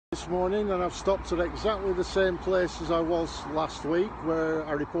This morning, and I've stopped at exactly the same place as I was last week, where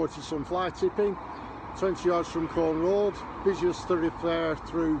I reported some fly tipping 20 yards from Corn Road, busiest thoroughfare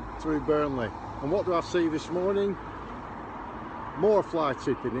through Burnley. And what do I see this morning? More fly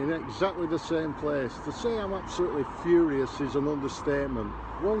tipping in exactly the same place. To say I'm absolutely furious is an understatement.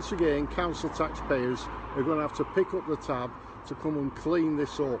 Once again, council taxpayers are going to have to pick up the tab to come and clean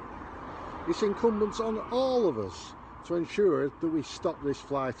this up. It's incumbent on all of us to ensure that we stop this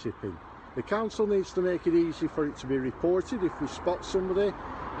fly tipping. The council needs to make it easy for it to be reported if we spot somebody,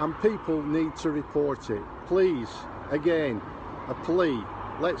 and people need to report it. Please, again, a plea,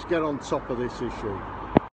 let's get on top of this issue.